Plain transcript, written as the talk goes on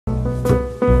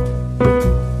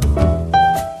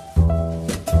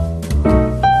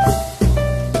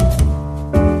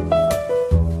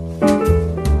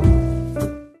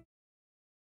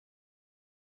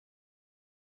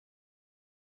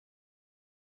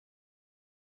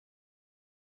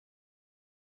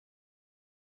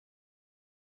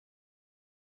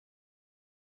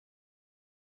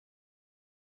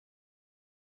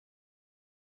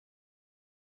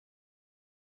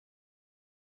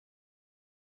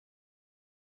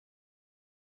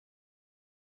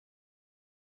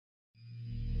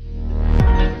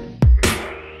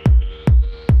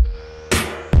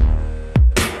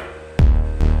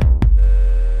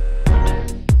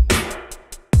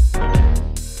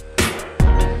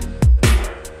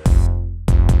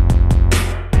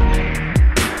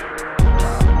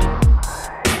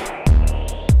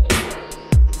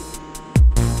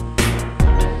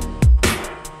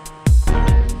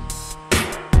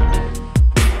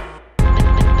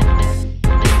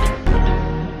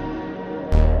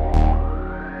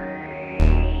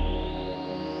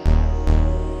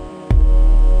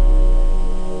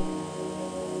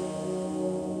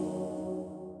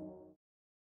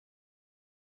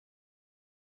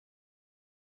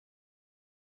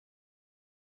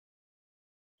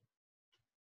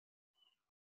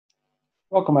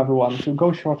Welcome everyone to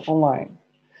Go Short Online.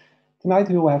 Tonight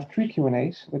we will have 3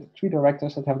 Q&As with 3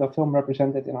 directors that have their film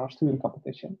represented in our student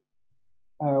competition.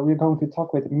 We are going to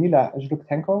talk with Mila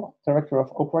Zhluktenko, director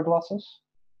of Opera Glasses,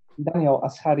 Daniel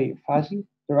Asadi Faezi,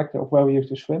 director of Where We Used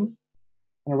to Swim,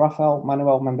 and Rafael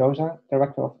Manuel Mendoza,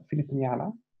 director of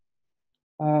Filipiñana.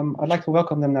 I'd like to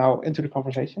welcome them now into the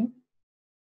conversation.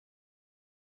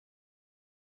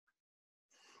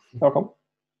 Welcome.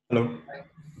 Hello.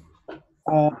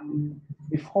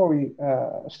 Before we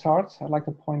start, I'd like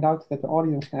to point out that the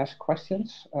audience can ask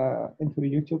questions into the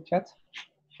YouTube chat.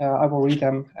 I will read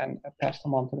them and pass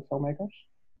them on to the filmmakers.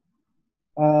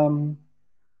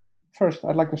 First,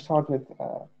 I'd like to start with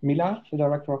Mila, the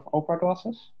director of Opera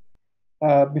Glasses.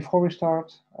 Before we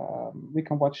start, we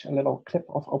can watch a little clip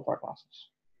of Opera Glasses.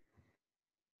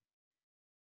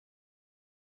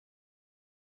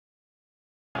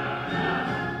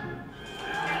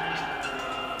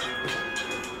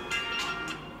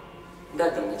 Да,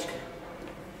 Томочка.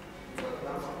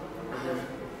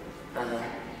 Ага.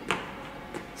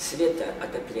 Света,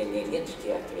 отопления нет в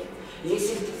театре.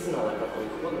 Если бы ты знала, какой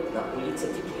холод, на улице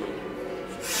теплее.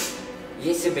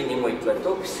 Если бы не мой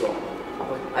платок, все.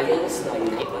 А я не знаю,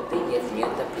 ни воды нет, ни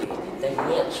отопления. Да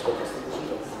нет, что-то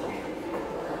случилось.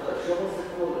 Что у вас за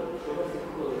холод? Что у вас за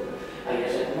холод? А я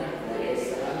же одна на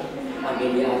ресторане, а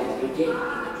миллиард людей.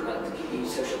 И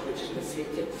все, что хочешь на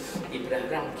свете, и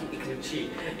программки, и ключи,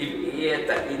 и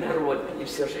это, и народ, и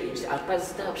все же, и все.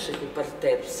 Опоздавших и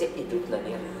портер, все идут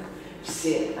наверх.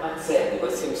 Все оцены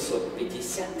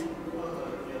 850,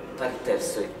 портер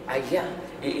стоит, а я,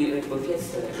 и буфет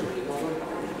сторожу,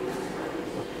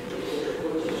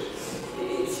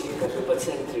 и себе хожу по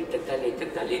центру, и так далее, и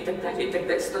так далее, и так далее, и так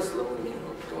далее, 100 слов в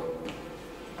минуту.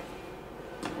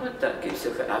 Вот так, и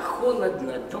все, а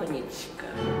холодно, Тонечка.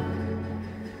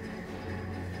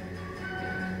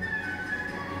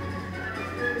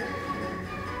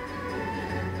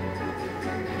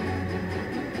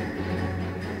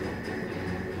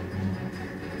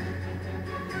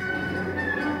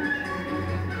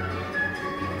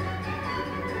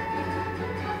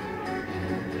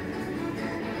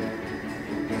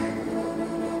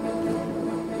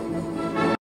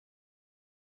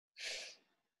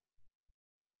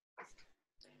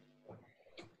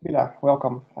 Mila,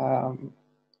 welcome.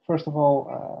 First of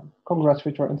all, congrats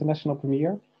with your international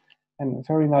premiere, and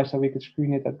very nice that we could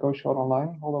screen it at Go Short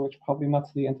Online, although it's probably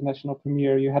not the international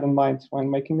premiere you had in mind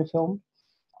when making the film.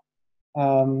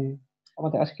 I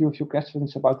want to ask you a few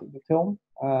questions about the film.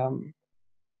 I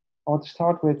want to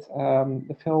start with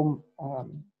the film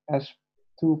as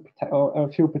a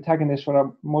few protagonists who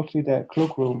are mostly the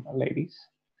cloakroom ladies.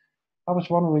 I was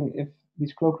wondering if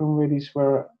these cloakroom ladies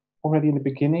were already in the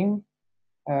beginning,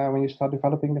 when you start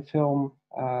developing the film,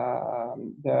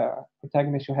 the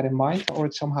protagonist you had in mind, or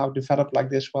it somehow developed like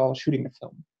this while shooting the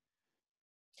film?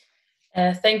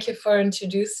 Thank you for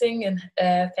introducing, and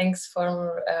thanks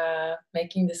for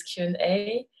making this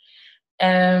Q&A.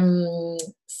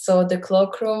 So the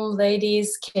cloakroom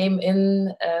ladies came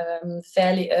in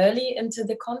fairly early into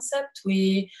the concept.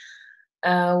 We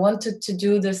wanted to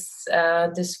do this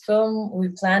film. We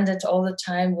planned it all the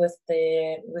time with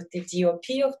the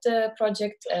DOP of the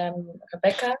project,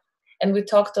 Rebecca, and we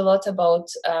talked a lot about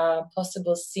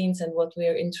possible scenes and what we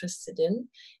are interested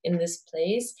in this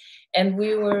place. And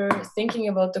we were thinking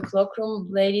about the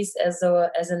cloakroom ladies as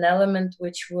an element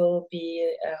which will be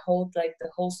hold like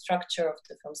the whole structure of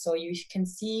the film. So you can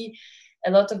see a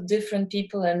lot of different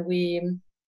people, and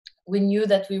we knew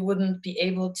that we wouldn't be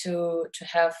able to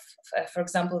have, for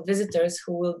example, visitors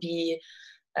who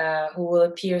will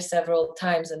appear several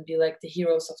times and be like the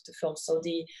heroes of the film. So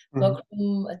the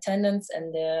cloakroom attendants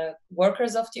and the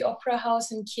workers of the opera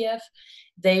house in Kiev,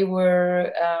 they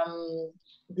were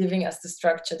giving us the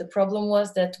structure. The problem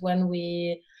was that when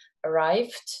we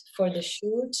arrived for the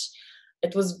shoot,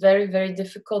 it was very, very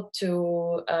difficult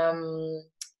to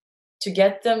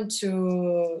get them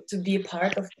to be a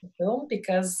part of the film,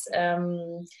 because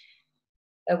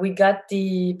we got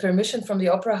the permission from the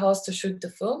opera house to shoot the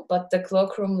film, but the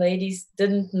cloakroom ladies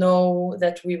didn't know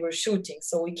that we were shooting.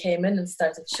 So we came in and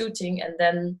started shooting, and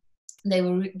then they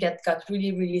got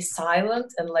really, really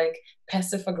silent and like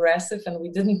passive aggressive, and we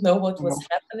didn't know what was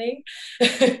happening.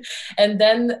 And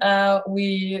then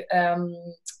we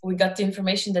got the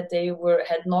information that they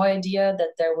had no idea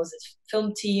that there was a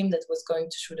film team that was going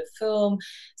to shoot a film.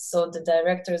 So the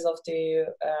directors of the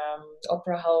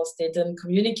opera house, they didn't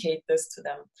communicate this to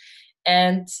them,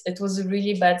 and it was a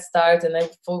really bad start. And I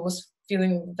was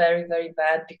feeling very, very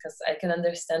bad, because I can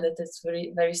understand that it's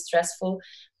very, very stressful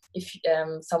if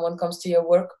someone comes to your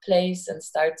workplace and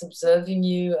starts observing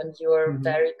you and you're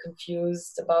very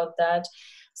confused about that.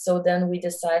 So then we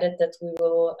decided that we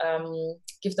will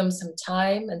give them some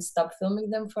time and stop filming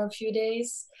them for a few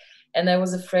days. And I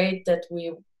was afraid that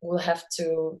we will have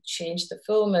to change the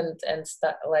film and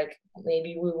start, like,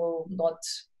 maybe we will not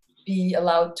be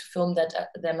allowed to film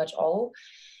them at all.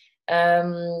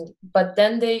 But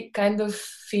then they kind of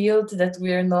feel that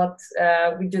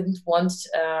we didn't want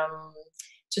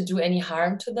to do any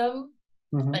harm to them.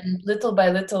 And little by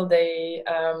little, they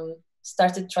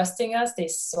started trusting us. They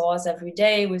saw us every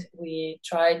day. We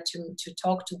tried to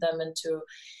talk to them and to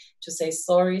say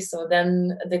sorry. So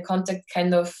then the contact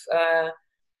kind of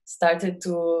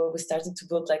we started to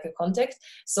build like a contact.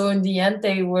 So in the end,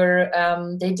 they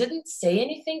didn't say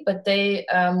anything, but they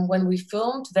when we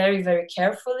filmed very, very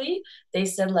carefully, they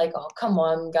said like, oh, come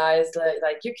on guys,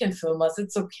 like you can film us,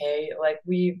 it's okay, like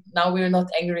we're not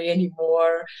angry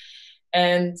anymore.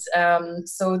 And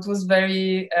so it was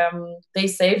very they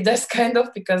saved us kind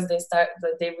of, because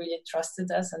they really trusted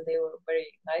us and they were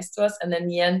very nice to us. And in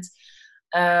the end,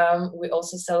 we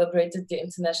also celebrated the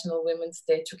International Women's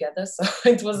Day together, so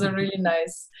it was a really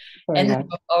nice end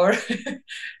of our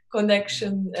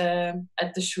connection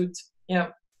at the shoot. Yeah.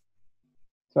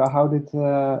 So how did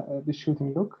the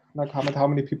shooting look? Like how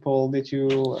many people did you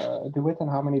do it, and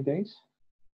how many days?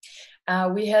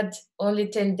 We had only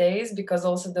 10 days because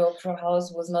also the Opera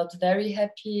House was not very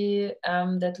happy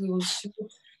that we would shoot.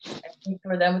 I think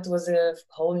for them it was a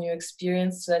whole new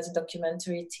experience to let the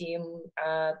documentary team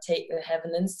have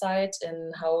an insight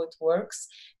in how it works.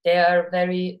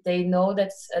 They know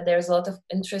that there's a lot of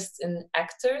interest in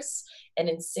actors and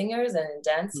in singers and in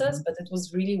dancers, but it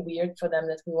was really weird for them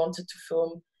that we wanted to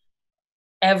film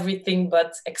everything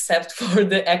but except for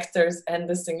the actors and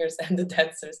the singers and the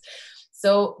dancers.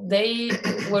 So they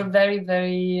were very,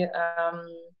 very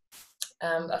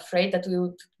afraid that we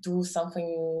would do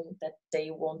something that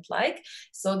they won't like.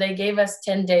 So they gave us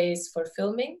 10 days for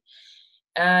filming.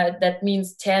 That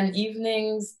means 10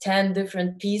 evenings, 10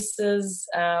 different pieces.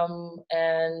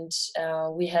 And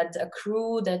we had a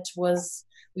crew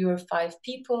we were 5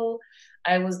 people.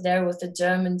 I was there with the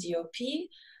German DOP.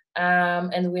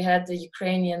 And we had the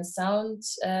Ukrainian sound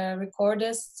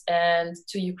recordists and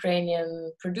 2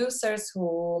 Ukrainian producers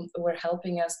who were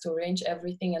helping us to arrange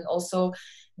everything. And also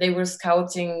they were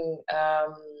scouting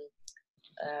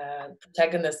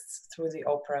protagonists through the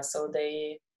opera. So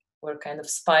they were kind of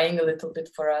spying a little bit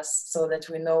for us so that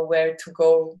we know where to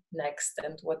go next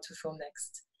and what to film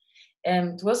next.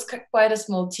 And it was quite a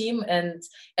small team. And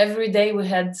every day we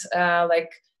had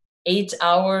 8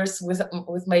 hours with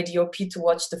my DOP to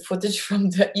watch the footage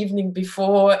from the evening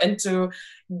before and to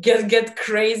get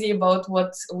crazy about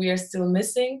what we are still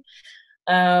missing.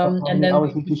 How many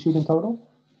hours did you shoot in total?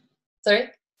 Sorry?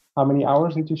 How many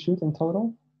hours did you shoot in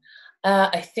total?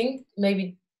 I think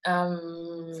maybe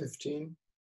 15.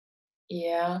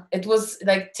 Yeah, it was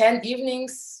like 10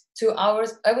 evenings, 2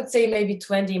 hours. I would say maybe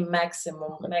 20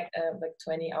 maximum, like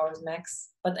 20 hours max.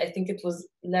 But I think it was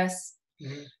less.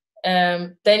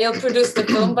 Daniel produced the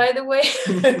film, by the way,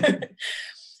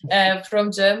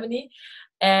 from Germany.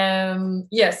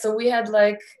 So we had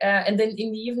and then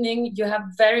in the evening you have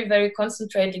very, very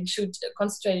concentrated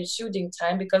shooting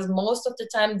time, because most of the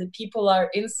time the people are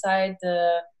inside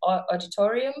the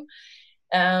auditorium.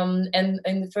 And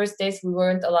in the first days we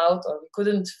weren't allowed, or we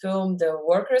couldn't film the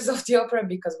workers of the opera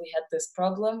because we had this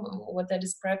problem, what I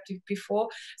described before.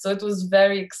 So it was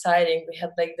very exciting. We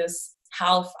had this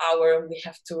half hour, we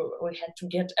had to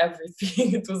get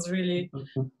everything. It was really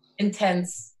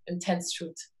intense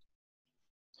shoot.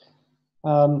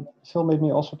 Phil made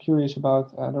me also curious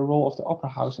about the role of the opera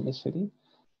house in the city.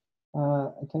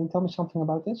 Can you tell me something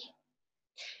about this?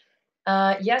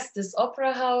 Yes, this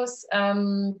opera house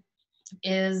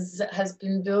has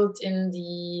been built in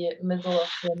the middle of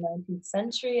the 19th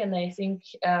century, and I think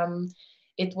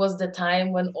it was the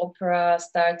time when opera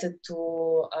started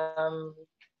to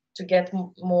get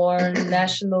more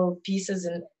national pieces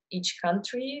in each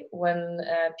country, when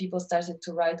people started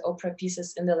to write opera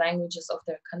pieces in the languages of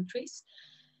their countries.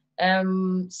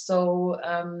 In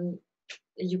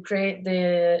Ukraine,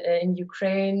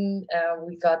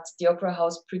 we got the opera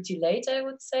house pretty late, I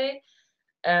would say.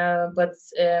 But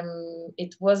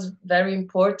it was very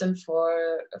important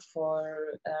for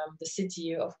the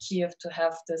city of Kiev to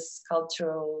have this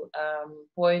cultural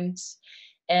point.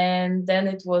 And then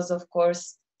it was, of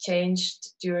course, changed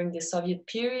during the Soviet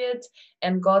period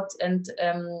and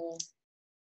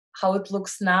how it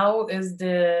looks now is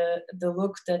the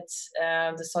look that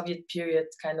the Soviet period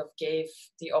kind of gave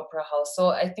the opera house. So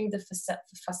I think the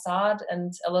facade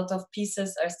and a lot of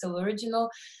pieces are still original,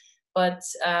 but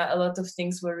a lot of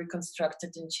things were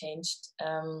reconstructed and changed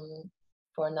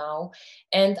for now.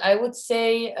 And I would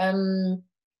say,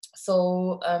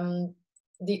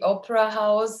 the opera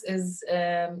house is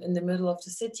in the middle of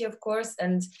the city, of course,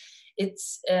 and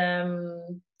it's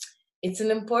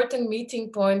an important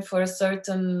meeting point for a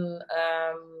certain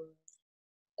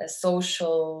a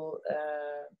social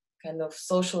kind of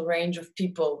social range of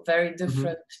people, very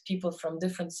different people from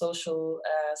different social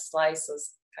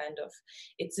slices, kind of.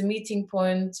 It's a meeting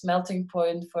point, melting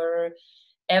point for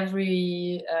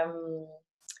every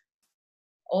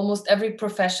almost every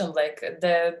profession. Like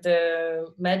the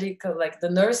medical, like the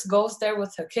nurse goes there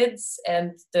with her kids,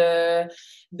 and the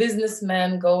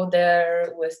businessmen go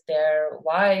there with their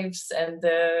wives, and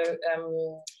the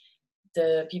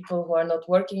people who are not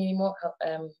working anymore,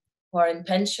 who are in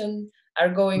pension, are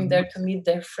going there to meet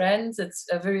their friends. It's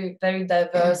a very, very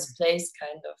diverse place,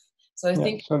 kind of. So I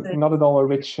think so not at all a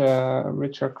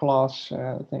richer class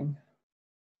thing.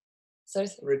 Sorry?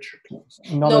 Richer class.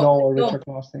 Not at all a richer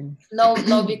class thing. No,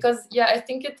 because I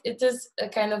think it is a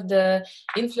kind of the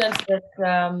influence that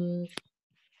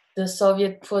the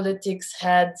Soviet politics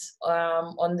had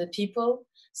on the people.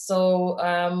 So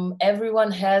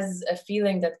everyone has a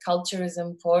feeling that culture is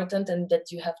important and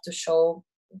that you have to show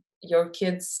your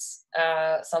kids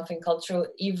something cultural,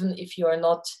 even if you are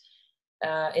not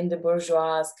in the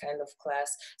bourgeois kind of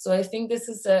class. So I think this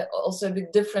is also a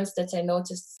big difference that I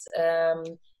noticed,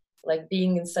 like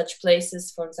being in such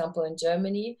places, for example, in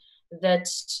Germany, that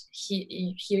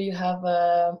here you have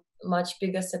a much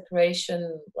bigger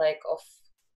separation, like of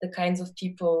the kinds of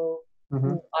people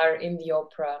who are in the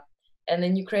opera. And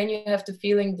in Ukraine, you have the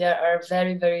feeling there are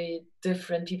very, very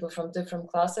different people from different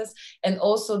classes. And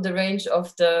also the range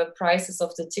of the prices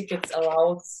of the tickets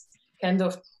allows kind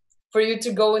of for you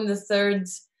to go in the third,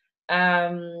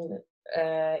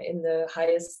 in the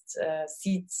highest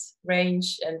seats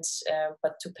range, and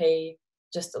but to pay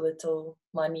just a little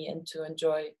money and to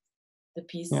enjoy the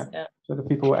piece. Yeah. So the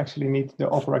people who actually need the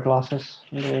opera glasses,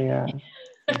 they are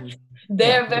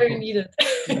very needed.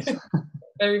 Yes.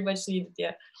 Very much needed,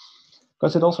 yeah.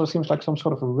 Because it also seems like some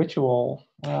sort of a ritual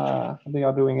they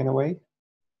are doing in a way.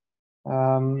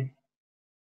 Do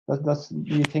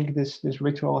you think this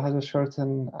ritual has a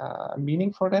certain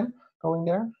meaning for them going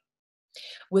there?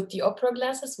 With the opera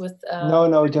glasses, with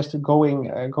no, just going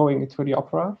to the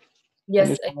opera.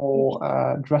 Yes, whole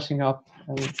dressing up,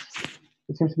 and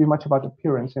it seems to be much about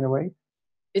appearance in a way.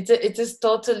 It is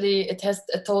totally. It has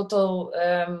a total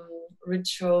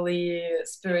ritually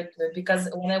spirit, because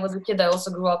when I was a kid, I also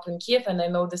grew up in Kiev, and I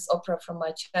know this opera from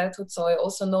my childhood. So I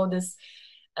also know this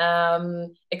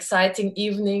exciting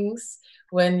evenings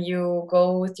when you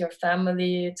go with your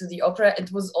family to the opera.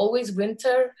 It was always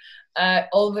winter,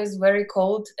 always very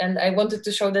cold, and I wanted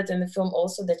to show that in the film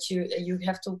also, that you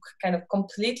have to kind of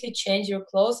completely change your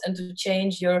clothes and to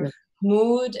change your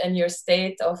mood and your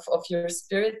state of your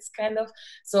spirits, kind of.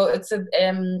 So it's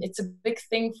a big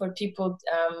thing for people,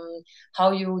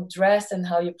 how you dress and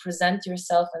how you present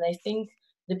yourself, and I think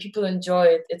the people enjoy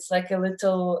it. It's like a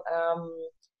little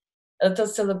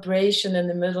celebration in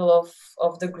the middle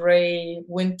of the gray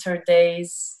winter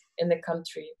days in the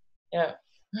country. Yeah.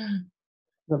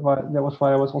 That was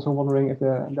why I was also wondering if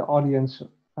the audience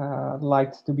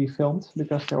liked to be filmed,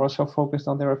 because they were so focused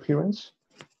on their appearance.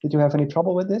 Did you have any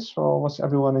trouble with this, or was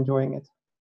everyone enjoying it?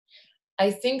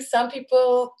 I think some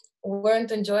people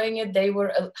weren't enjoying it. They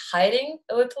were hiding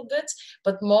a little bit,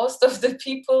 but most of the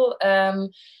people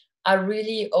are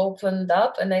really opened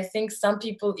up, and I think some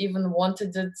people even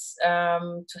wanted it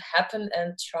to happen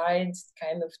and tried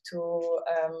kind of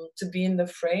to be in the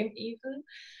frame even.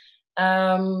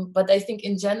 But I think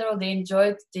in general they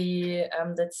enjoyed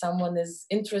that someone is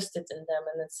interested in them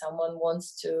and that someone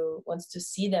wants to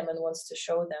see them and wants to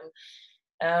show them.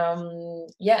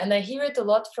 And I hear it a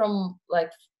lot from,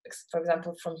 like, for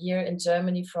example, from here in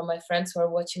Germany, from my friends who are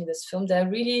watching this film. They're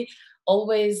really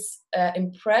always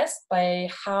impressed by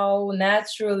how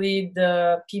naturally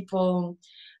the people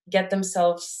get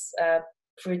themselves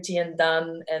pretty and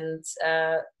done, and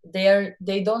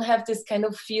they don't have this kind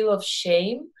of feel of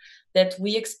shame that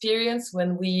we experience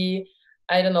when we,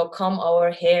 I don't know, comb our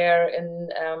hair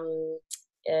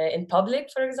in public,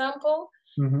 for example.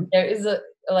 Mm-hmm. There is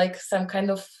some kind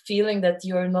of feeling that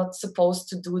you're not supposed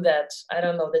to do that. I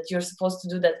don't know, that you're supposed to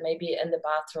do that maybe in the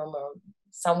bathroom or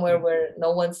somewhere where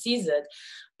no one sees it.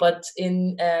 But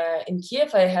in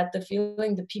Kiev, I had the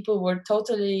feeling the people were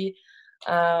totally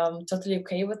totally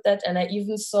okay with that. And I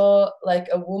even saw like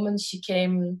a woman, she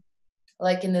came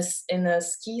like in a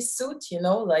ski suit, you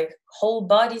know, like whole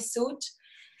body suit,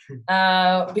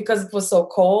 because it was so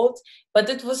cold, but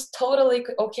it was totally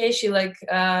okay. She like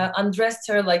undressed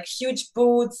her like huge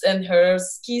boots and her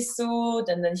ski suit,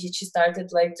 and then she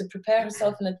started like to prepare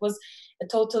herself, and it was a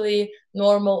totally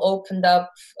normal, opened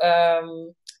up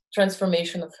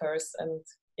transformation of hers. And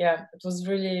yeah, it was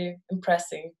really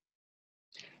impressive.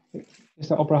 Is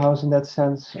the opera house in that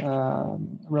sense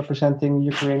representing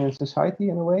Ukrainian society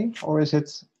in a way, or is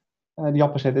it the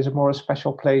opposite? Is it more a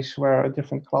special place where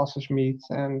different classes meet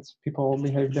and people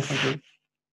behave differently?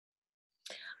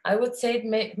 I would say it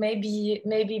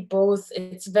maybe both.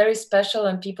 It's very special,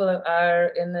 and people are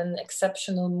in an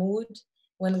exceptional mood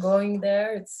when going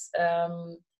there.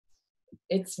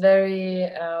 It's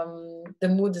very the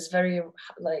mood is very,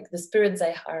 like, the spirits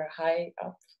are high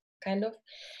up, kind of.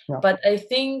 Yeah. But I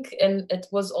think, and it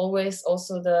was always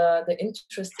also the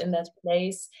interest in that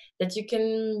place, that you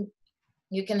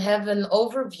can have an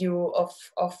overview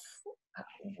of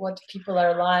what people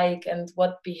are like and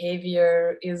what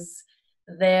behavior is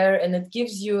there, and it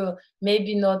gives you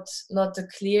maybe not a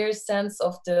clear sense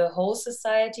of the whole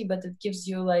society, but it gives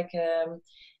you like a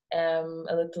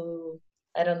little,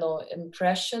 I don't know,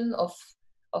 impression of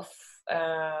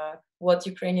what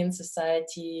Ukrainian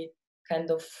society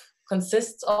kind of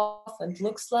consists of and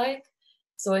looks like.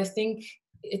 So I think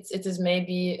it is,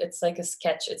 maybe it's like a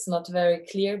sketch. It's not very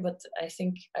clear, but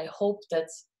I hope that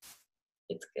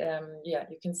it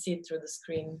you can see it through the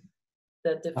screen,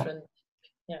 the different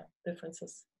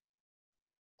differences.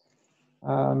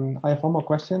 I have one more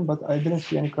question, but I didn't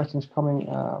see any questions coming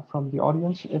from the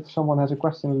audience. If someone has a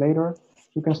question later,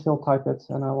 you can still type it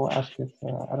and I will ask it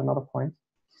at another point.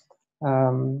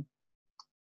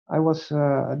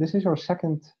 This is your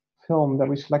second film that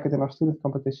we selected in our student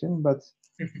competition, but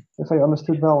if I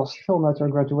understood well, still not your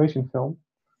graduation film.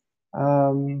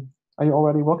 Are you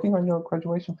already working on your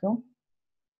graduation film?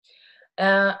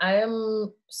 I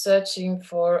am searching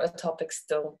for a topic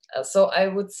still. So I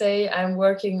would say I'm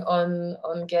working on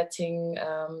getting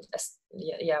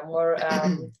more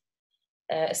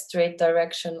a straight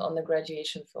direction on the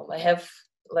graduation film. I have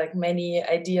like many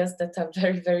ideas that are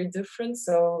very, very different.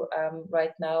 So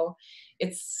right now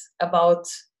it's about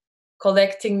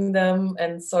collecting them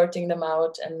and sorting them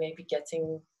out and maybe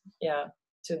getting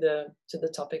to the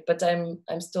topic, but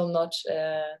I'm still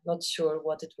not sure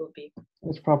what it will be.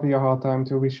 It's probably a hard time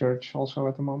to research also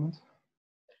at the moment.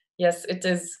 Yes, it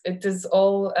is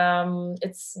all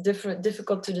it's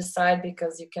difficult to decide,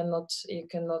 because you cannot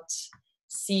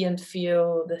see and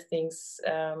feel the things,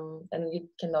 and you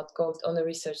cannot go on the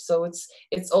research. So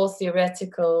it's all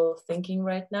theoretical thinking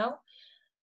right now,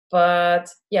 but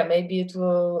maybe it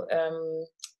will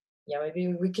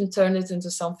maybe we can turn it into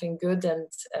something good, and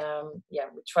we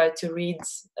try to read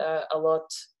a lot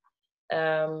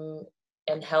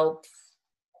and help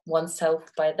oneself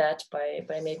by that,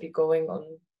 by maybe going on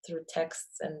through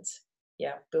texts and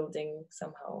building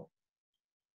somehow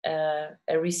a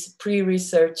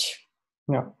pre-research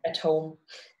at home.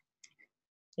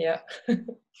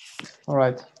 All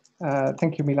right,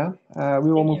 thank you, Mila.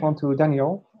 We will move on to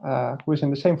Daniel, who is in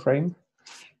the same frame,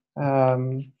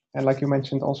 and like you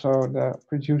mentioned, also the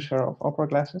producer of Opera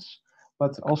Glasses,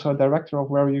 but also director of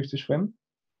Where We Used to Swim.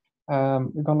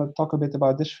 We're going to talk a bit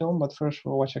about this film, but first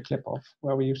we'll watch a clip of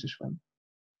Where We Used to Swim.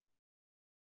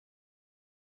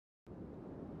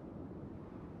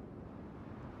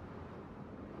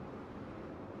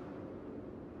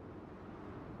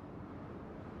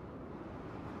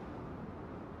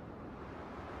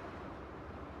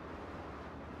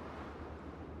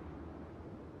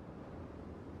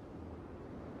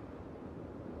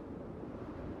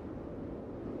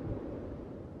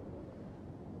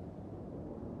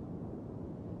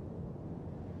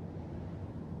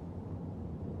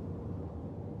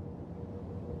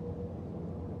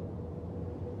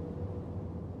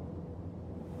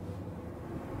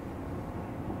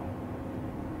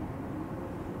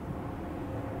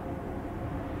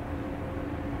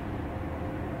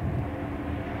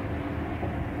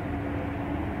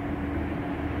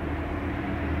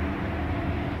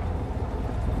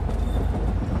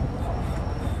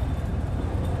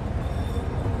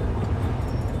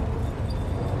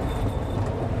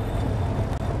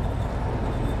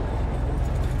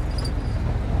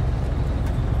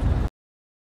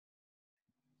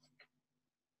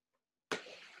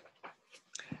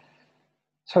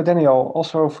 So Daniel,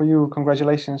 also for you,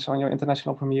 congratulations on your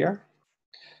international premiere.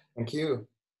 Thank you.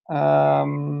 I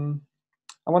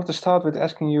wanted to start with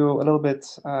asking you a little bit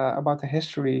about the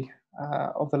history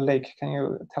of the lake. Can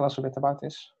you tell us a bit about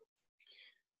this?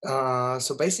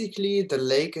 So basically, the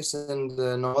lake is in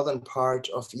the northern part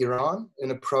of Iran,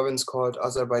 in a province called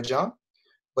Azerbaijan.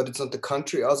 But it's not the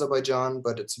country Azerbaijan,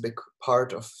 but it's a big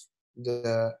part of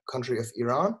the country of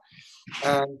Iran.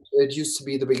 And it used to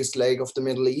be the biggest lake of the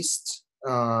Middle East.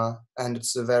 And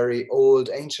it's a very old,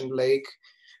 ancient lake,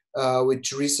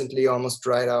 which recently almost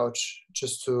dried out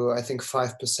just to, I think,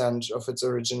 5% of its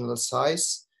original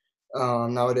size.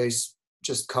 Nowadays,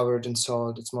 just covered in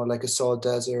salt. It's more like a salt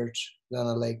desert than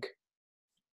a lake.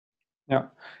 Yeah.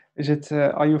 Is it?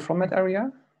 Are you from that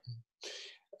area?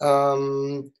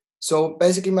 So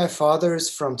basically, my father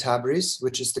is from Tabriz,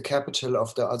 which is the capital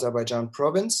of the Azerbaijan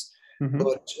province. Mm-hmm.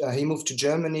 But he moved to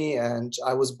Germany, and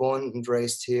I was born and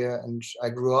raised here, and I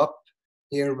grew up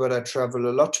here. But I travel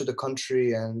a lot to the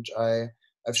country, and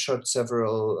I've shot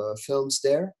several films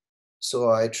there. So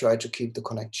I try to keep the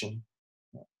connection.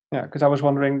 Yeah, because I was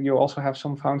wondering, you also have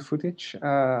some found footage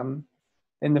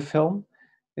in the film.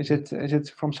 Is it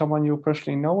from someone you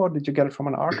personally know, or did you get it from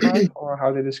an archive, or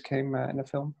how did this came in the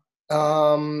film?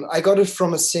 I got it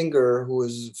from a singer who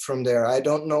is from there. I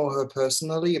don't know her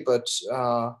personally, but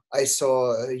I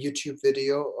saw a YouTube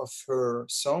video of her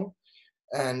song,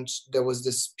 and there was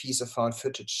this piece of found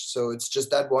footage. So it's just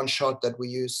that one shot that we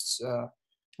used.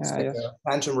 It's like Yes. a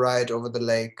phantom ride over the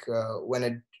lake when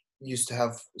it used to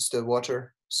have still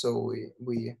water. So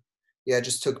we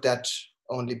just took that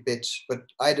only bit. But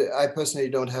I personally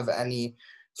don't have any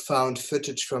found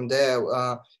footage from there.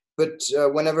 But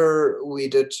whenever we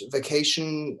did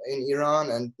vacation in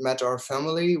Iran and met our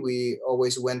family, we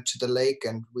always went to the lake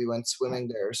and we went swimming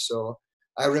there. So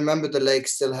I remember the lake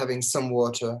still having some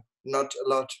water, not a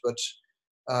lot, but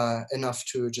enough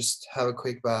to just have a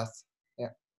quick bath.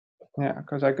 Yeah,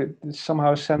 because I could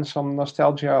somehow sense some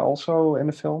nostalgia also in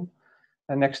the film,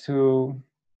 and next to,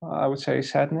 I would say,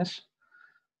 sadness.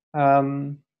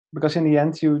 Because in the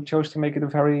end, you chose to make it a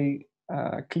very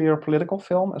clear political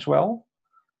film as well.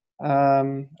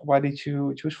 Why did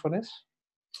you choose for this?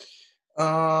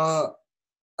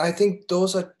 I think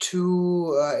those are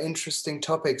two interesting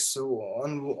topics. So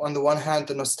on the one hand,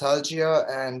 the nostalgia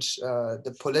and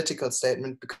the political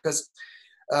statement, because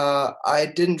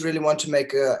I didn't really want to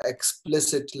make a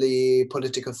explicitly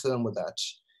political film with that.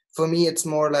 For me, it's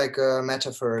more like a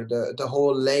metaphor. The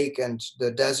whole lake and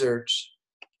the desert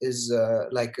is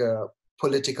like a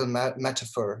political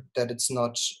metaphor, that it's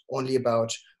not only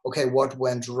about, okay, what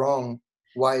went wrong?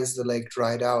 Why is the lake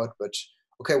dried out? But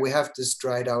okay, we have this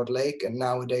dried out lake, and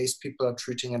nowadays people are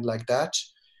treating it like that.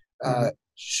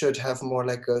 Should have more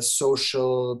like a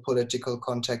social, political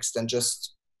context than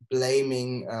just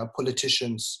blaming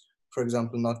politicians, for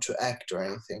example, not to act or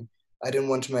anything. I didn't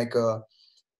want to make a,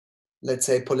 let's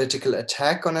say, political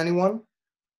attack on anyone,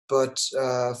 but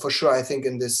for sure, I think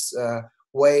in this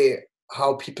way,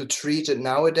 how people treat it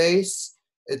nowadays,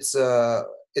 it's a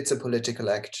political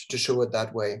act to show it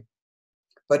that way.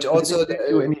 But also, don't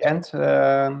you in the end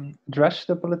address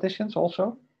the politicians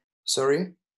also?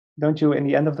 Sorry? Don't you in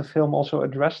the end of the film also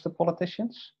address the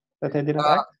politicians that they didn't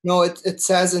act? No, it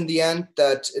says in the end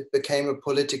that it became a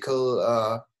political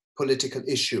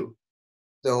issue,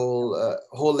 the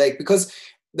whole lake, because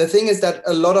the thing is that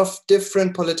a lot of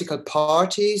different political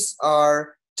parties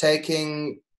are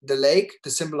taking the lake,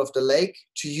 the symbol of the lake,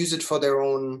 to use it for their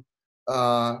own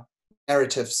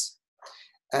narratives.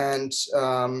 And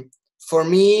for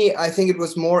me, I think it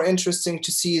was more interesting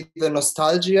to see the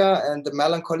nostalgia and the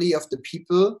melancholy of the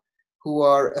people who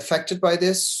are affected by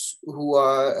this, who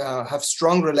are have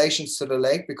strong relations to the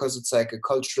lake, because it's like a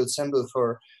cultural symbol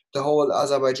for the whole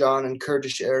Azerbaijan and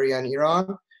Kurdish area in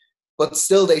Iran. But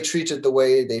still, they treat it the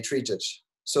way they treat it.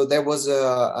 So there was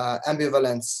a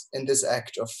ambivalence in this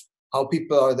act of how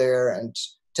people are there and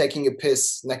taking a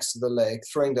piss next to the lake,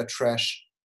 throwing their trash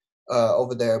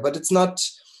over there. But it's not,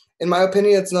 in my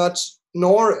opinion, it's not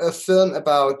nor a film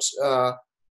about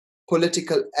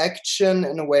political action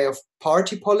in a way of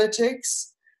party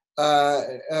politics,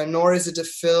 nor is it a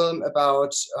film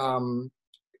about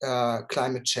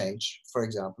climate change, for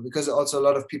example, because also a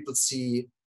lot of people see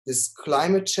this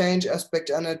climate change aspect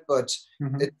in it, but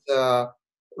it's a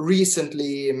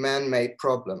recently man-made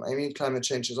problem. I mean, climate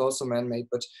change is also man-made,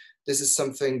 but this is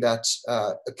something that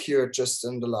occurred just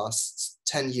in the last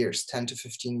 10 to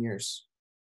 15 years.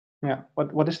 Yeah.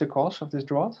 What is the cause of this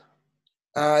drought?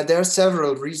 There are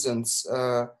several reasons.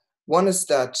 One is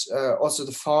that also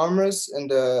the farmers in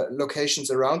the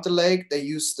locations around the lake, they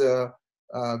use the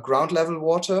ground level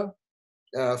water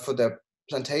for their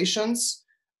plantations,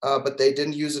 but they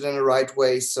didn't use it in the right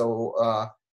way. So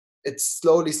it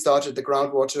slowly started, the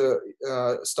groundwater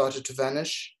started to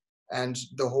vanish, and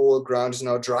the whole ground is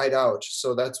now dried out.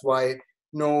 So that's why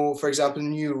no, for example,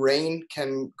 new rain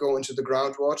can go into the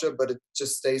groundwater, but it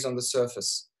just stays on the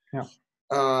surface. Yeah.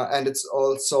 And it's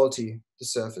all salty, the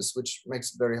surface, which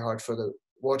makes it very hard for the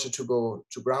water to go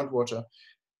to groundwater.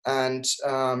 And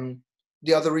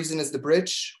the other reason is the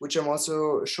bridge, which I'm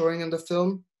also showing in the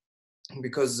film,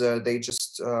 because they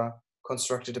just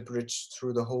constructed a bridge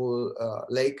through the whole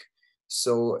lake,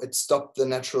 so it stopped the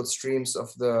natural streams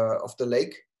of the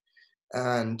lake.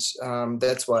 And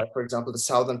that's why, for example, the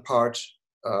southern part,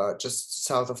 just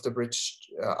south of the bridge,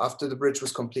 after the bridge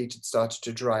was completed, started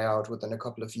to dry out within a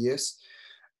couple of years.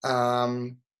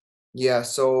 Yeah,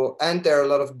 so, and there are a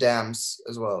lot of dams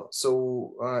as well.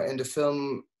 So in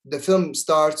the film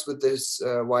starts with this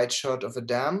wide shot of a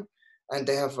dam, and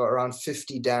they have around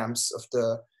 50 dams of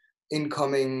the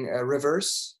incoming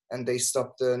rivers, and they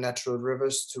stop the natural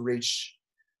rivers to reach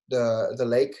the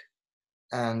lake.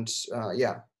 And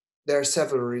yeah, there are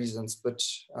several reasons, but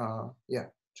yeah,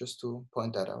 just to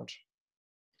point that out.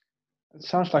 It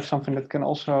sounds like something that can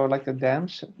also, like the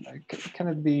dams, can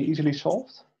it be easily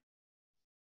solved?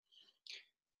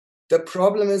 The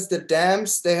problem is the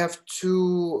dams, they have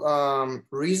two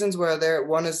reasons where there.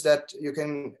 One is that you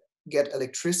can get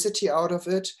electricity out of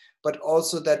it, but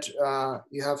also that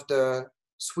you have the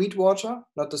sweet water,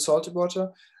 not the salty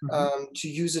water, to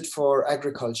use it for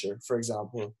agriculture, for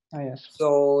example. Yes.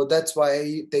 So that's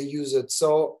why they use it.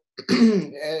 So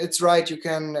it's right, you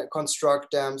can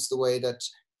construct dams the way that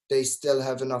they still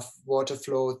have enough water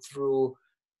flow through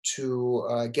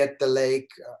to get the lake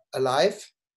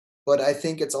alive. But I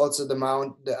think it's also the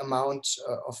amount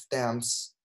of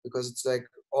dams, because it's like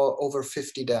over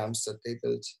 50 dams that they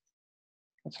built.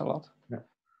 That's a lot. Yeah.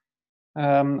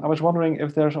 I was wondering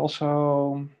if there's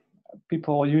also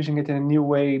people using it in a new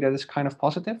way that is kind of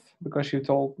positive, because you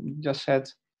just said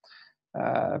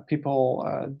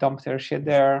people dump their shit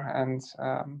there, and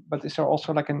but is there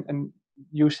also like an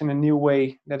used in a new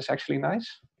way that is actually nice?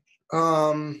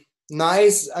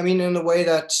 Nice, I mean, in a way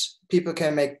that people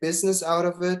can make business out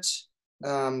of it,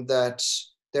 that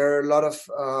there are a lot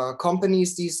of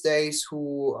companies these days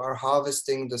who are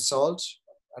harvesting the salt.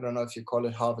 I don't know if you call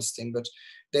it harvesting, but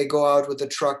they go out with the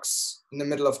trucks in the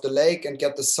middle of the lake and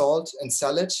get the salt and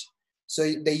sell it. So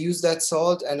they use that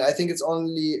salt, and I think it's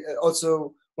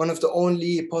also one of the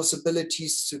only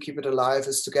possibilities to keep it alive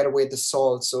is to get away the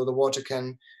salt, so the water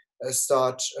can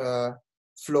start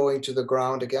flowing to the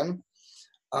ground again.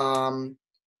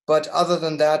 But other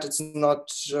than that, it's not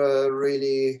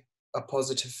really a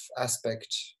positive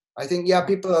aspect. I think, yeah,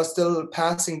 people are still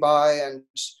passing by, and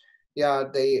yeah,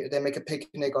 they make a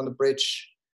picnic on the bridge,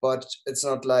 but it's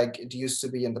not like it used to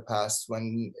be in the past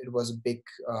when it was a big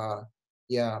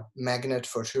magnet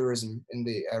for tourism in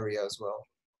the area as well.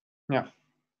 Yeah.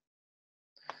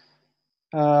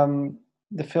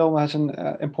 The film has an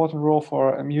important role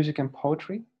for music and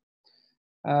poetry.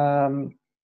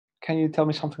 Can you tell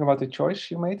me something about the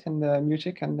choice you made in the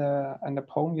music and the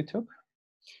poem you took?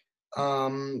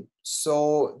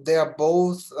 So they are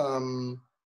both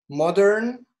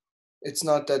modern. It's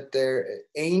not that they're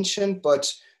ancient,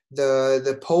 but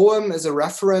the poem is a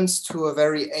reference to a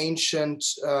very ancient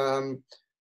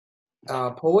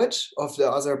poet of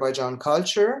the Azerbaijan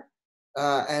culture.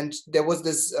 And there was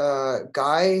this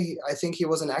guy, I think he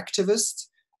was an activist,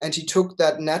 and he took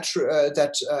that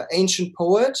ancient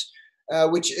poet,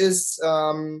 which is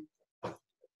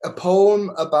a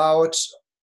poem about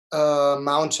a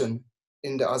mountain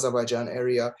in the Azerbaijan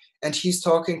area, and he's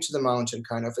talking to the mountain,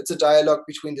 kind of. It's a dialogue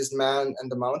between this man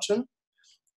and the mountain.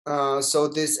 So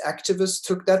this activist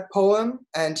took that poem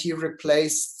and he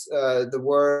replaced the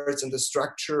words and the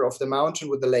structure of the mountain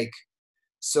with the lake.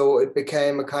 So it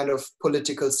became a kind of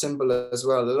political symbol as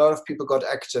well. A lot of people got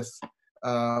active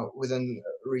within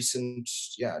recent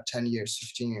 10 years,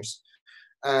 15 years.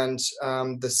 And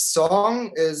the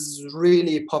song is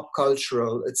really pop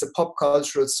cultural. It's a pop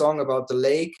cultural song about the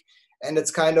lake, and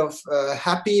it's kind of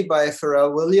Happy by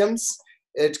Pharrell Williams.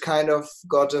 It kind of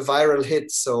got a viral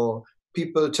hit. So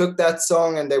people took that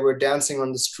song and they were dancing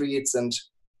on the streets. And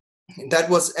that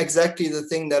was exactly the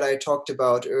thing that I talked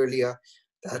about earlier,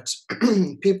 that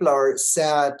people are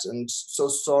sad and so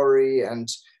sorry and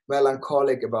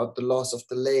melancholic about the loss of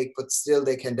the lake, but still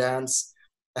they can dance.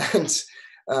 And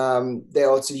they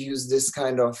also use this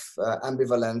kind of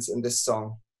ambivalence in this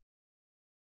song.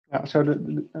 Yeah, so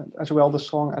as well, the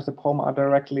song as the poem are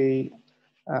directly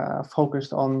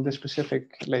focused on the specific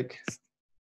lake.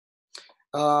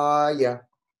 Yeah,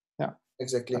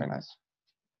 exactly. Very nice.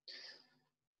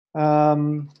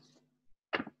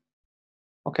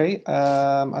 Okay,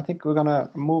 I think we're gonna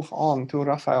move on to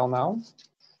Rafael now.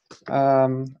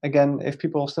 Again, if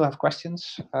people still have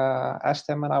questions, ask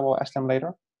them, and I will ask them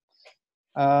later.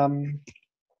 Let me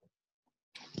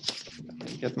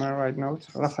get my right note,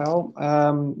 Rafael.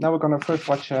 Now we're going to first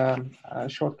watch a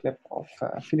short clip of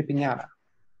Filipiñana.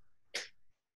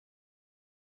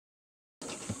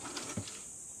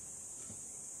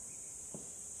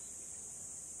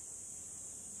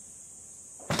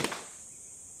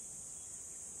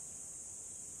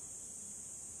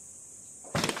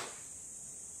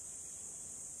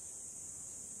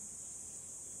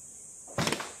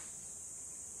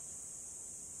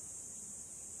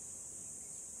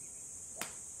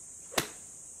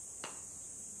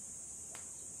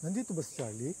 Nandito ba si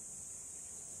Charlie?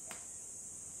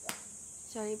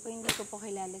 Sorry po, hindi ko po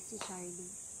kilala si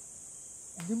Charlie.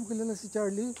 Hindi mo kilala si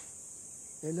Charlie?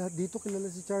 Eh, lahat dito kilala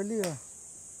si Charlie ah.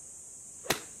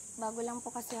 Bago lang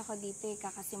po kasi ako dito eh,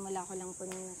 kakasimula ko lang po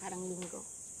nung nakarang linggo.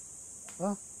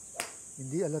 Ah,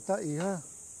 hindi alata iha.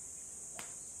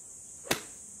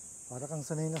 Para kang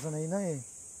sanay na eh.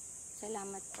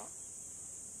 Salamat po.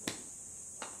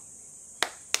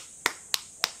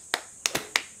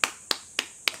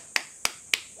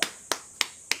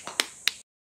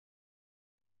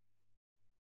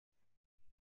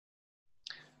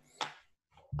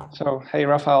 So, hey,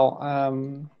 Rafael,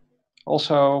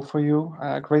 also for you,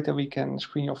 great that we can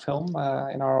screen your film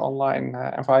in our online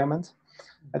environment.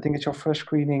 I think it's your first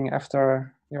screening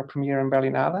after your premiere in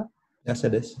Berlinale. Yes,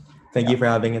 it is. Thank you for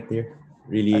having it here.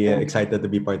 Really excited to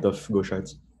be part of Go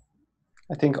Shorts.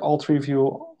 I think all three of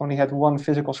you only had one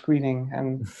physical screening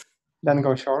and then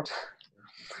Go Short.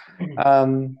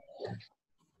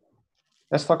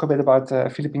 Let's talk a bit about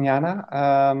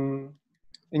Filipiñana.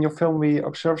 In your film, we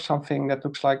observe something that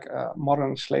looks like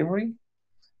modern slavery.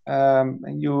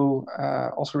 And you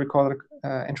also recorded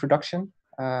an introduction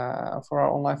for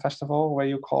our online festival where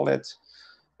you call it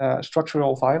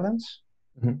structural violence.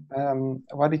 Mm-hmm.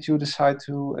 Why did you decide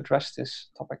to address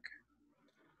this topic?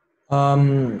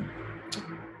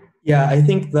 Yeah, I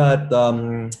think that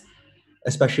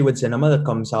especially with cinema that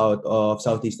comes out of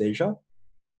Southeast Asia,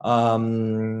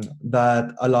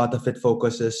 that a lot of it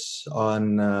focuses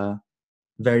on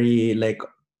very like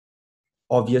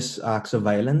obvious acts of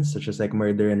violence, such as like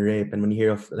murder and rape. And when you hear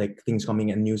of like things coming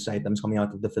in, news items coming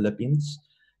out of the Philippines,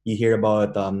 you hear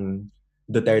about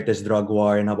Duterte's drug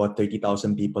war and about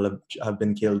 30,000 people have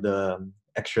been killed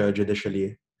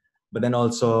extrajudicially. But then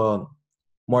also,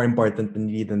 more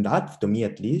importantly than that, to me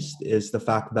at least, is the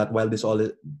fact that while this all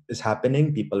is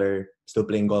happening, people are still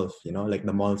playing golf, you know, like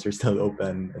the malls are still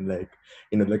open and like,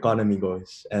 you know, the economy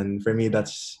goes. And for me,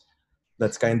 that's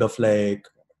kind of like,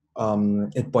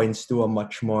 it points to a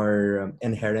much more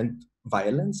inherent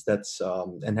violence that's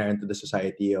inherent to the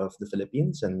society of the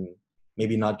Philippines, and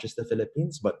maybe not just the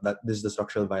Philippines, but that this is the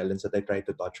structural violence that I try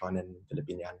to touch on in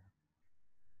Filipiñana.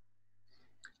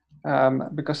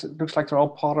 Because it looks like they're all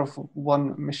part of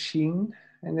one machine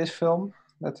in this film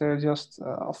that they're just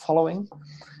following.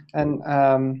 And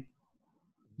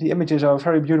the images are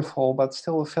very beautiful, but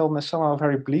still the film is somehow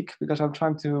very bleak because I'm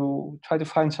trying to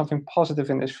find something positive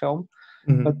in this film.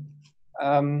 Mm-hmm. But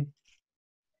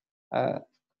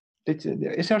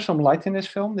is there some light in this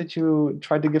film? Did you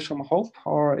try to give some hope,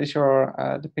 or is your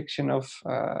depiction of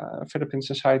Philippine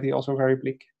society also very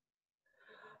bleak?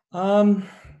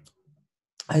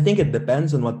 I think it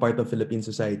depends on what part of Philippine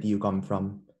society you come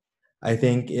from. I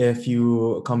think if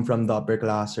you come from the upper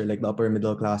class or like the upper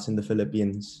middle class in the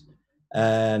Philippines,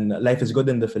 and life is good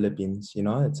in the Philippines, you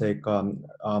know, it's like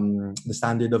the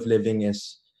standard of living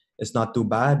is not too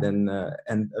bad, and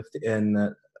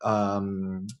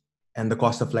the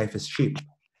cost of life is cheap,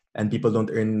 and people don't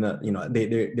earn, you know,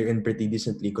 they earn pretty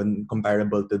decently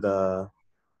comparable to the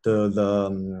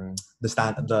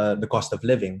cost of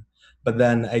living. But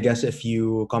then I guess if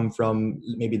you come from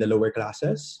maybe the lower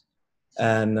classes,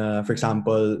 and for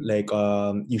example, like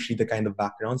usually the kind of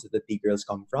backgrounds that the tea girls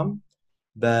come from,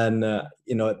 then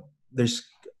you know, there's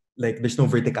no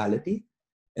verticality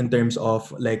in terms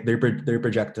of like their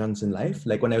projections in life.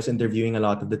 Like when I was interviewing a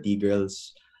lot of the tea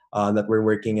girls that were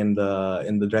working in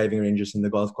the driving ranges in the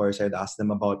golf course, I'd ask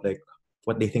them about like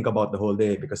what they think about the whole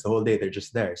day, because the whole day they're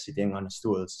just there sitting on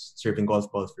stools serving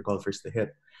golf balls for golfers to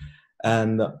hit.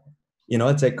 And you know,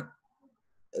 it's like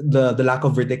the lack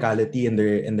of verticality in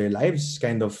their lives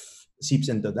kind of seeps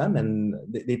into them, and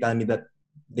they tell me that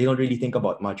they don't really think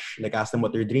about much. Like ask them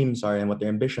what their dreams are and what their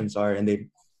ambitions are, and they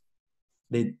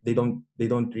don't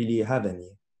really have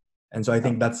any. And so I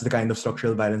think that's the kind of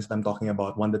structural violence that I'm talking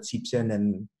about, one that seeps in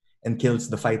and kills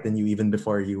the fight in you even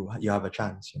before you have a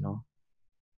chance, you know.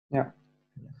 Yeah.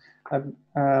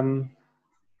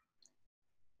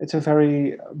 It's a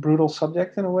very brutal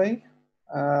subject in a way,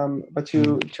 but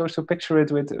you chose to picture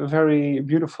it with very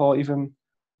beautiful, even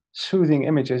soothing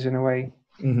images in a way.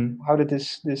 How did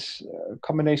this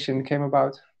combination came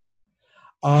about?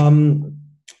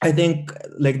 I think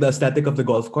like the aesthetic of the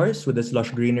golf course with its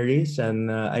lush greeneries and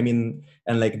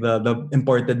and like the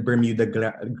imported Bermuda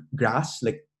grass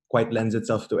like quite lends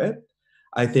itself to it.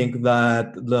 I think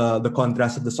that the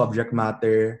contrast of the subject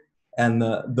matter and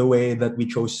the way that we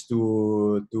chose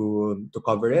to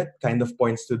cover it kind of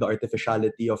points to the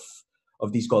artificiality of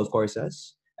these golf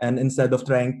courses. And instead of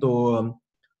trying to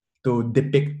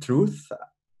depict truth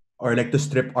or like to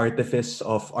strip artifice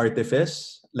of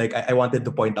artifice, like I wanted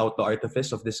to point out the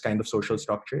artifice of this kind of social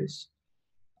structures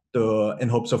to in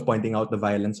hopes of pointing out the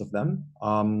violence of them.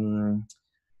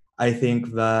 I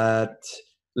think that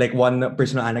like one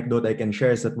personal anecdote I can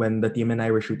share is that when the team and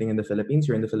I were shooting in the Philippines,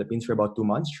 we were in the Philippines for about 2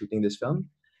 months shooting this film,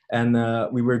 and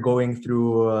we were going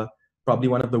through probably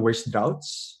one of the worst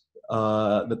droughts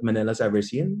that Manila's ever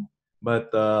seen.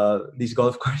 But these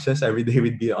golf courses, every day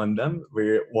we'd be on them.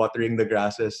 We're watering the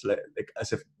grasses like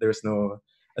as if there's no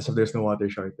water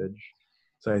shortage.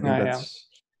 So I think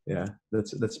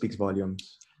that speaks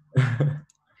volumes.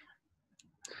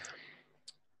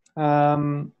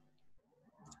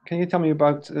 Can you tell me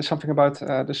about something about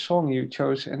the song you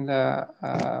chose in the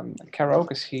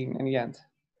karaoke scene in the end?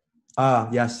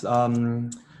 Yes.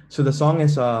 So the song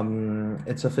is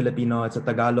it's a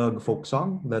Tagalog folk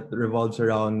song that revolves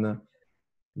around,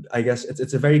 I guess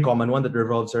it's a very common one that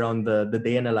revolves around the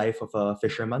day in the life of a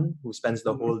fisherman who spends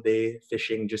the whole day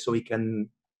fishing just so he can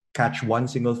catch one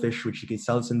single fish which he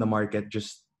sells in the market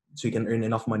just so he can earn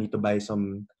enough money to buy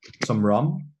some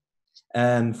rum.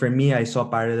 And for me, I saw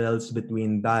parallels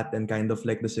between that and kind of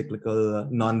like the cyclical,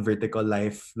 non-vertical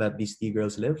life that these tea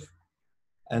girls live.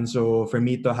 And so for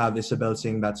me to have Isabel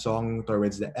sing that song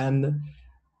towards the end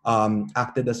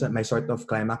acted as my sort of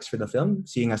climax for the film.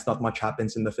 Seeing as not much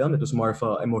happens in the film, it was more of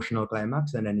an emotional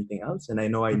climax than anything else. And I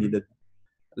know I needed,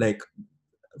 like,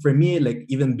 for me, like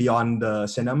even beyond the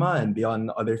cinema and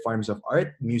beyond other forms of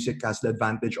art, music has the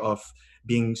advantage of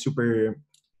being super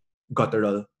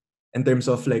guttural in terms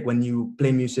of like when you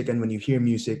play music and when you hear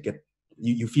music,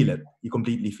 you feel it, you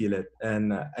completely feel it.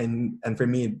 And for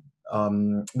me,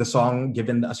 the song,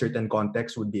 given a certain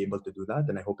context, would be able to do that,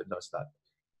 and I hope it does that.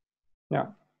 Yeah.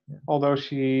 Although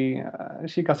she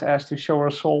got asked to show her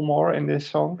soul more in this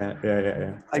song.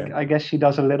 Yeah. I guess she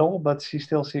does a little, but she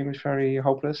still seems very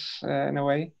hopeless in a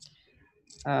way.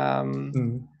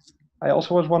 I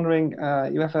also was wondering,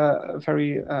 you have a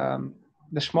very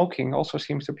the smoking also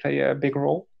seems to play a big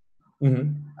role.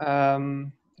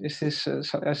 Is this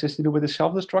to do with the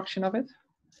self-destruction of it?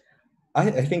 I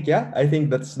think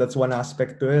that's one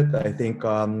aspect to it. I think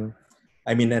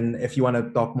and if you want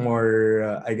to talk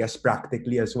more, I guess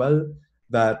practically as well,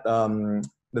 that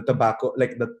the tobacco,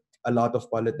 like that, a lot of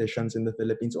politicians in the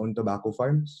Philippines own tobacco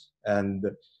farms, and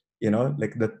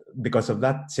like that because of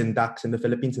that, sin tax in the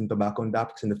Philippines and tobacco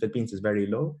tax in the Philippines is very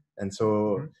low, and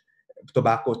so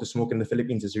tobacco to smoke in the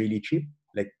Philippines is really cheap.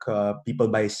 Like people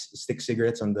buy stick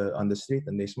cigarettes on the street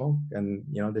and they smoke, and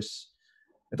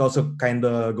it also kind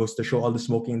of goes to show all the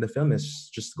smoking in the film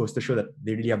just goes to show that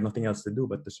they really have nothing else to do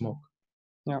but to smoke.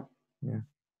 Yeah.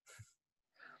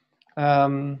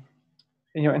 In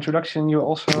your introduction, you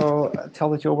also tell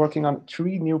that you're working on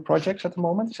 3 new projects at the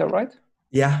moment. Is that right?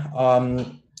 Yeah.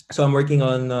 So I'm working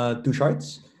on 2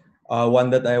 shorts. One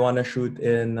that I want to shoot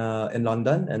in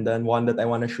London, and then one that I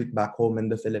want to shoot back home in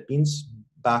the Philippines,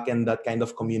 back in that kind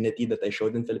of community that I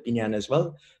showed in Filipiñana as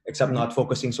well, except not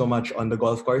focusing so much on the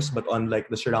golf course, but on like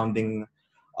the surrounding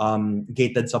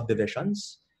gated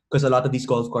subdivisions. Because a lot of these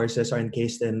golf courses are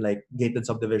encased in like gated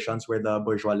subdivisions where the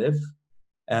bourgeois live,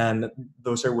 and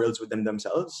those are worlds within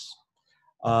themselves.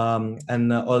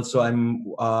 And also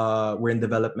we're in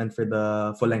development for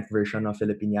the full-length version of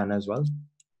Filipiñana as well.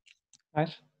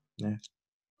 Nice. Yeah.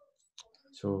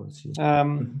 So let's see.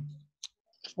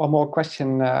 One more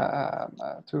question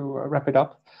to wrap it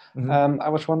up. I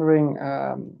was wondering,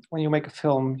 when you make a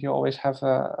film, you always have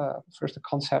first a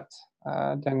concept,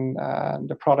 then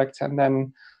the product, and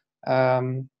then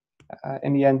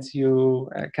in the end you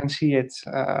can see it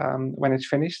when it's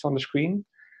finished on the screen.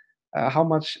 How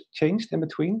much changed in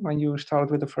between when you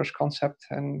started with the first concept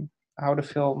and how the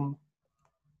film?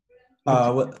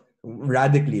 Well,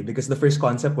 radically, because the first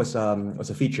concept was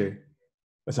a feature,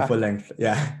 was a full length.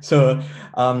 Yeah. So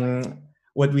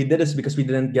what we did is, because we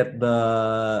didn't get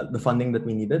the funding that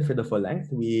we needed for the full length,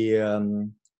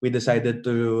 we decided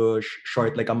to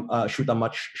shoot a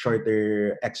much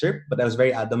shorter excerpt. But I was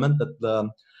very adamant that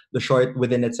the short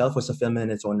within itself was a film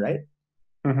in its own right.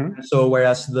 So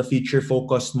whereas the feature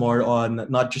focused more on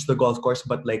not just the golf course,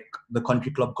 but like the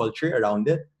country club culture around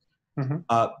it,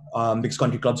 Because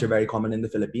country clubs are very common in the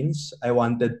Philippines. I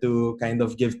wanted to kind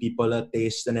of give people a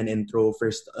taste and an intro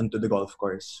first onto the golf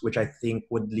course, which I think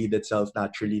would lead itself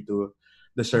naturally to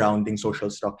the surrounding social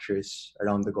structures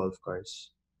around the golf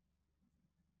course.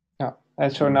 Yeah,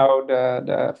 and so now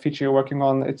the feature you're working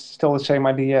on, it's still the same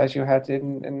idea as you had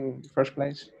in the first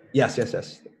place? Yes.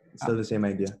 It's still the same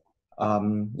idea.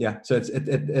 Yeah, so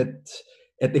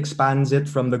it expands it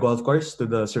from the golf course to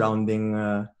the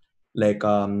surrounding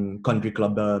country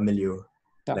club milieu,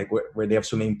 like where they have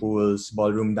swimming pools,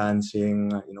 ballroom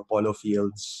dancing, polo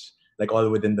fields, like all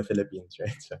within the Philippines,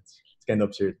 right? So it's kind of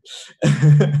absurd.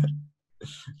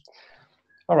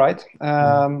 All right.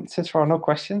 Since there are no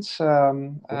questions,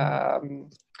 I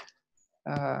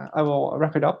will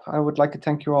wrap it up. I would like to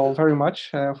thank you all very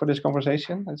much for this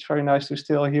conversation. It's very nice to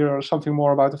still hear something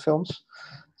more about the films.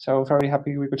 So very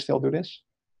happy we could still do this.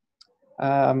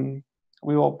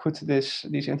 We will put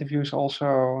these interviews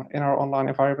also in our online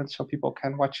environment so people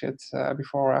can watch it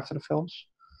before or after the films.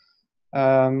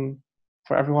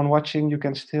 For everyone watching, you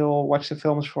can still watch the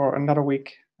films for another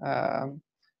week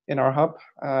in our hub.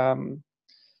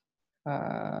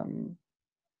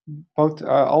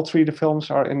 All three of the films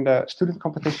are in the student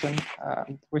competition,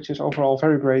 which is overall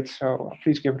very great. So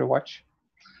please give it a watch.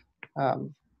 Well,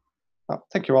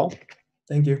 thank you all.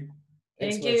 Thank you.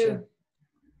 Thank you.